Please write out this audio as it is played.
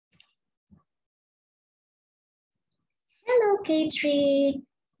Okay, Tree.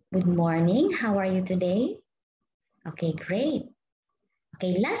 Good morning. How are you today? Okay, great.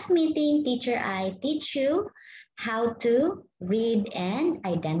 Okay, last meeting, teacher, I teach you how to read and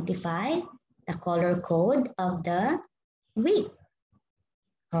identify the color code of the week.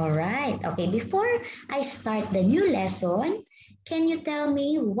 All right. Okay, before I start the new lesson, can you tell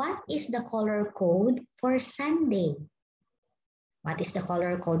me what is the color code for Sunday? What is the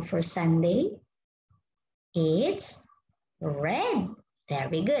color code for Sunday? It's red.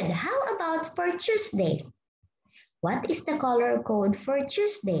 Very good. How about for Tuesday? What is the color code for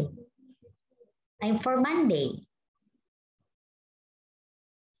Tuesday? I'm for Monday.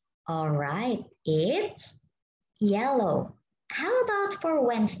 All right, it's yellow. How about for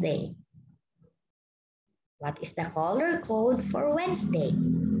Wednesday? What is the color code for Wednesday?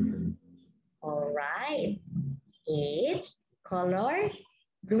 All right, it's color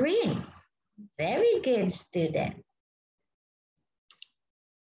green. Very good, student.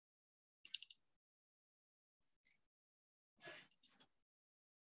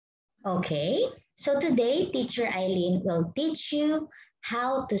 Okay, so today teacher Eileen will teach you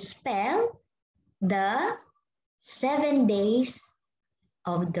how to spell the 7 days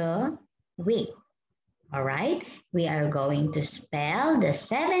of the week. All right, we are going to spell the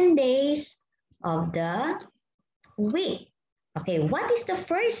 7 days of the week. Okay, what is the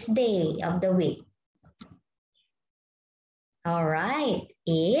first day of the week? All right,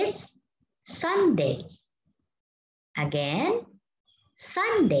 it's Sunday. Again,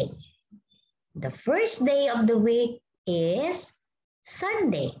 Sunday. The first day of the week is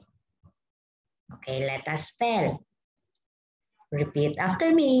Sunday. Okay, let us spell. Repeat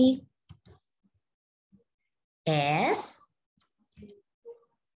after me. S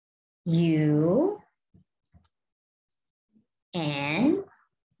U N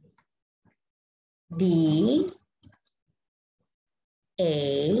D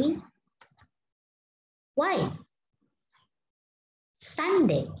A Y.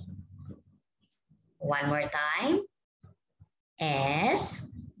 Sunday. One more time. S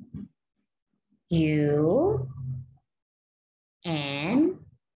U N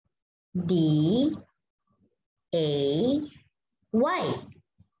D A Y.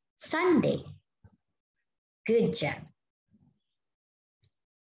 Sunday. Good job.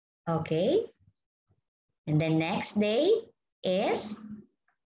 Okay. And the next day is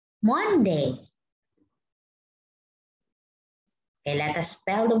Monday. Okay, let us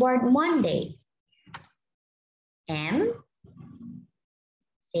spell the word Monday. M.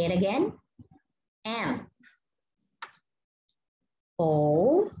 Say it again. M.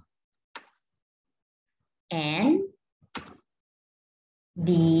 O. N.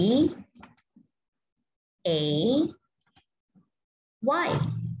 D. A. Y.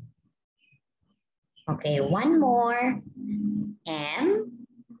 Okay, one more. M.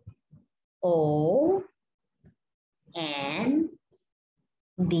 O. N.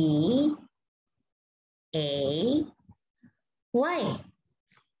 D. A. Y.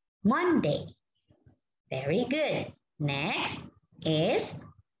 Monday. Very good. Next is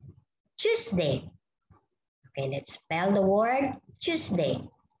Tuesday. Okay, let's spell the word Tuesday.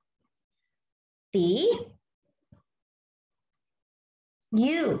 T.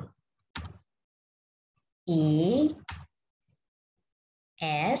 U. E.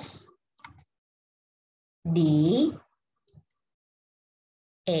 S. D.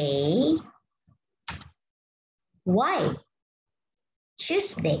 A. Y.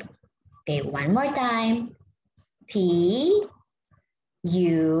 Tuesday. Okay, one more time. T.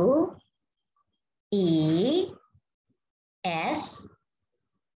 U. E. S.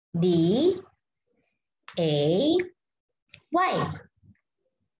 D. A. Y.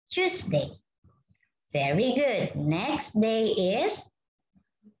 Tuesday. Very good. Next day is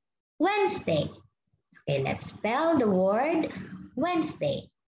Wednesday. Okay, let's spell the word Wednesday.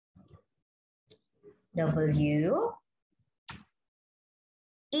 W.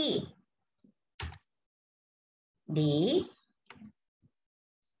 E. D.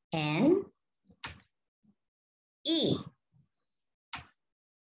 N. E.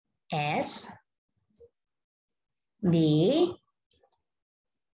 S. D.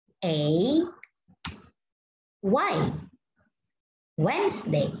 A. Y.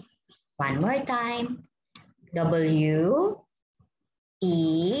 Wednesday. One more time. W.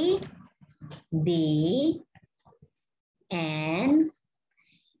 E. D. N.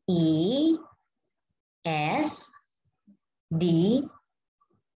 E. S. D.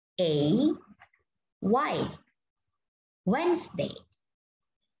 A. Y. Wednesday.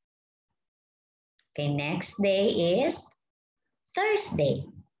 Okay, next day is Thursday.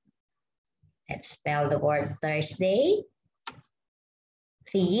 Let's spell the word Thursday.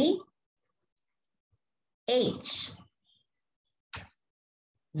 T, H,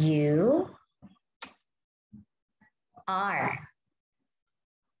 U, R,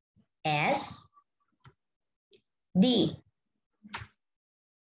 S, D,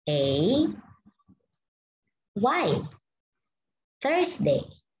 A, Y. Thursday.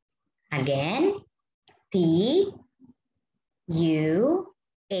 Again, T, U,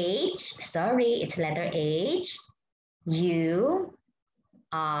 H, sorry, it's letter H, U,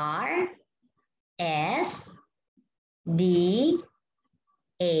 R, S, D,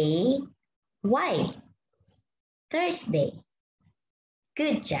 A, Y. Thursday.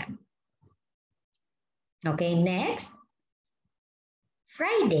 Good job. Okay, next,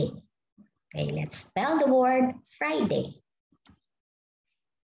 Friday. Okay, let's spell the word Friday.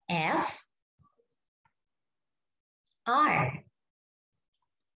 F, R,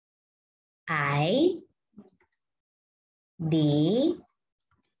 I, D,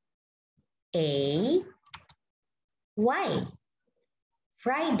 A, Y.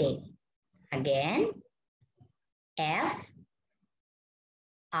 Friday. Again, F,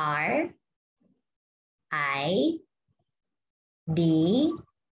 R, I, D,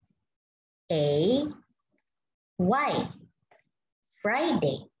 A, Y.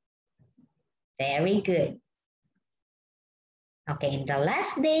 Friday. Very good. Okay, and the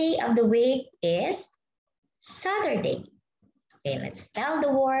last day of the week is Saturday. Okay, let's spell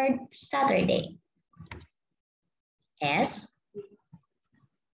the word Saturday. S,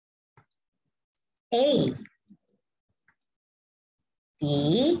 A,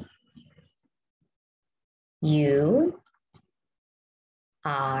 D, U,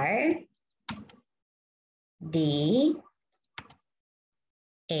 R, D,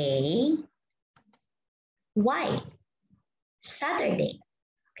 A, Y. Saturday.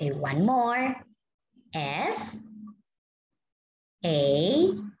 Okay, one more. S,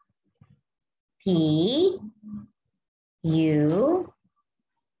 A, T, U,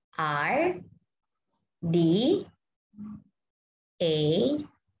 R, D, A,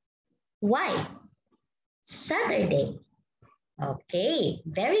 Y. Saturday. Okay,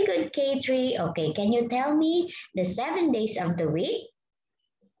 very good, K3. Okay, can you tell me the 7 days of the week?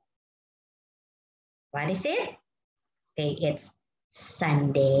 What is it? Okay, it's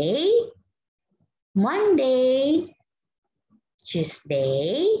Sunday, Monday,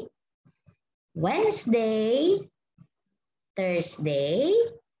 Tuesday, Wednesday, Thursday,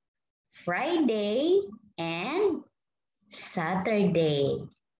 Friday, and Saturday.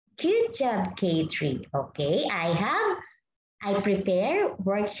 Good job, K3. Okay, I prepare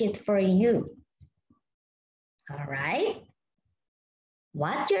worksheet for you. All right.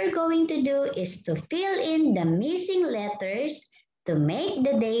 What you're going to do is to fill in the missing letters to make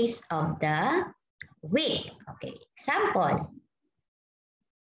the days of the week. Okay, example.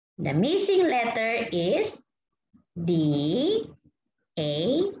 The missing letter is D,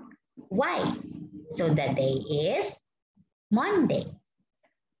 A, Y. So the day is Monday.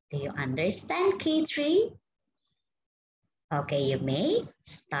 Do you understand, K3? Okay, you may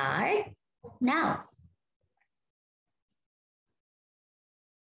start now.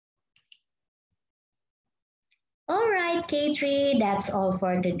 All right, K3, that's all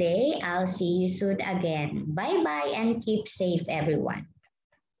for today. I'll see you soon again. Bye-bye and keep safe, everyone.